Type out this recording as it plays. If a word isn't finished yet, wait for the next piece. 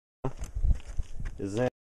is at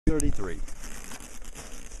 33.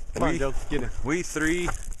 Come on, Joe, get in. We three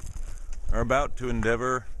are about to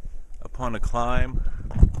endeavor upon a climb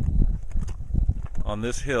on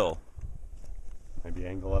this hill. Maybe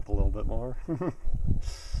angle up a little bit more.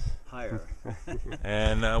 Higher.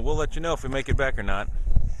 And we'll let you know if we make it back or not.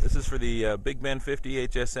 This is for the Big Ben 50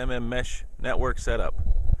 HSMM MESH network setup.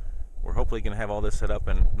 We're hopefully going to have all this set up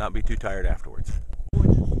and not be too tired afterwards.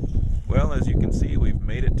 Well, as you can see, we've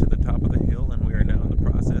made it to the top of the hill and we are now in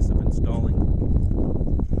the process of installing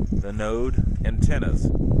the node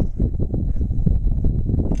antennas.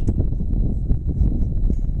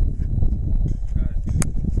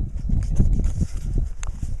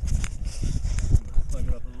 Climb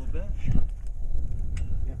it up a little bit.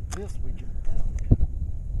 Yeah, this we can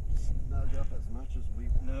snug up as much as we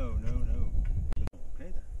want. No.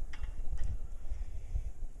 Okay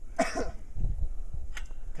then.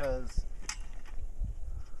 Because,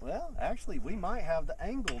 well, actually, we might have the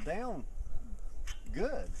angle down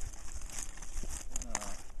good.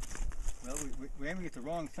 Well, we're aiming at the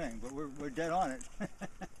wrong thing, but we're dead on it.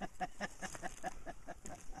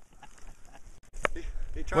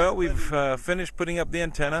 Well, we've finished putting up the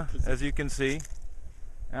antenna, as you can see.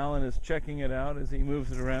 Alan is checking it out as he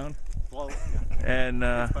moves it around. And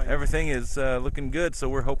everything is looking good, so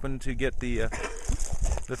we're hoping to get the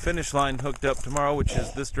finish line hooked up tomorrow, which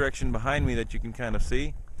is this direction behind me that you can kind of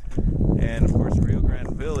see. And of course Rio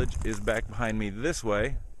Grande Village is back behind me this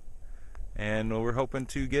way, and we're hoping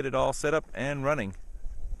to get it all set up and running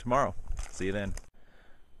tomorrow. See you then.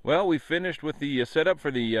 Well, we finished with the setup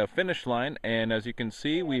for the finish line, and as you can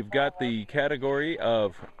see, we've got the category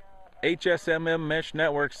of HSMM MESH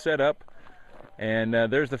network set up, and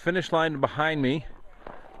there's the finish line behind me.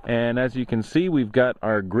 And as you can see, we've got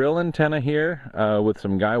our grill antenna here with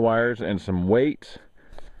some guy wires and some weights.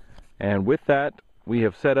 And with that, we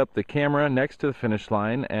have set up the camera next to the finish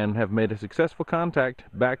line and have made a successful contact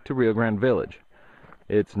back to Rio Grande Village.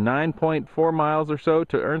 It's 9.4 miles or so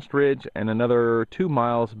to Ernst Ridge and another 2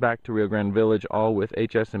 miles back to Rio Grande Village, all with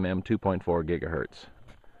HSMM 2.4 gigahertz.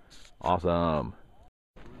 Awesome.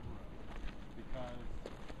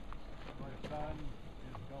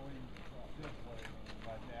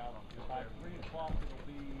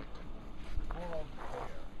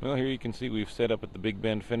 Well, here you can see we've set up at the Big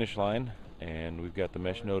Ben finish line, and we've got the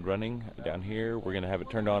mesh node running down here. We're going to have it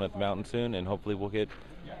turned on at the mountain soon, and hopefully we'll get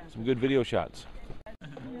some good video shots.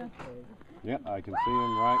 Yeah, I can see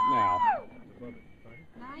him right now.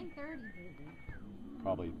 9:30.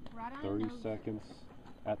 Probably 30 seconds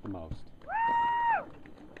at the most.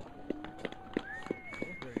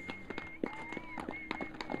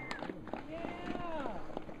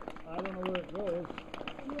 I don't know where it goes.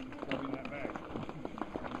 Probably not back.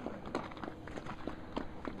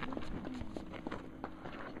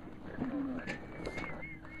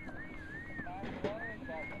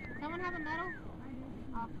 Someone have a medal?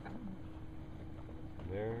 Oh.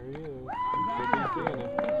 There he is. You should be seeing it.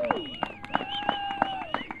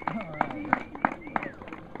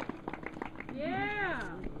 Yeah!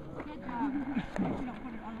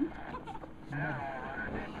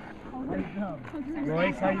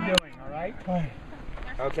 Royce, how you doing? All right?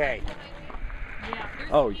 Okay. Yeah.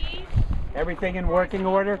 Oh, everything in working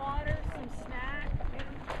order? Water, some snack,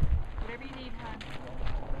 whatever you need, hon.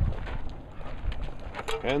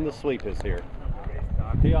 And the sweep is here.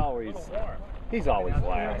 He's always last. You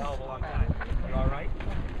all right?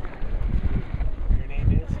 Your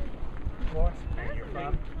name is? Royce? And you're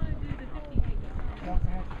from?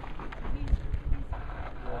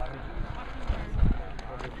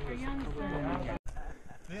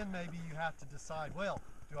 Then maybe you have to decide, well,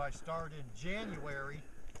 do I start in January?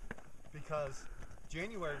 Because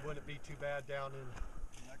January wouldn't be too bad down in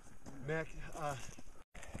Mexico.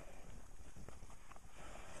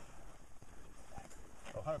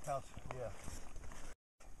 100 pounds, yeah.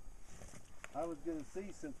 I was going to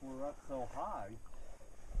see, since we're up so high,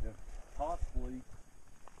 if possibly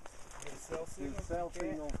Get a cell the signal? cell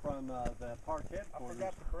signal from the park headquarters I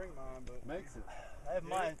forgot to bring mine, but makes it. I have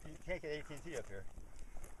mine. You can't get AT&T up here.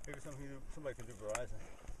 Maybe somebody can do Verizon.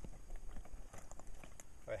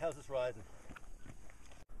 All right, how's this rising?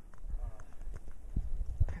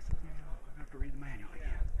 I have to read the manual again.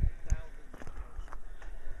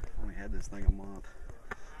 Only had this thing a month.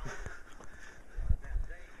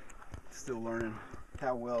 Still learning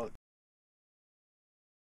how well it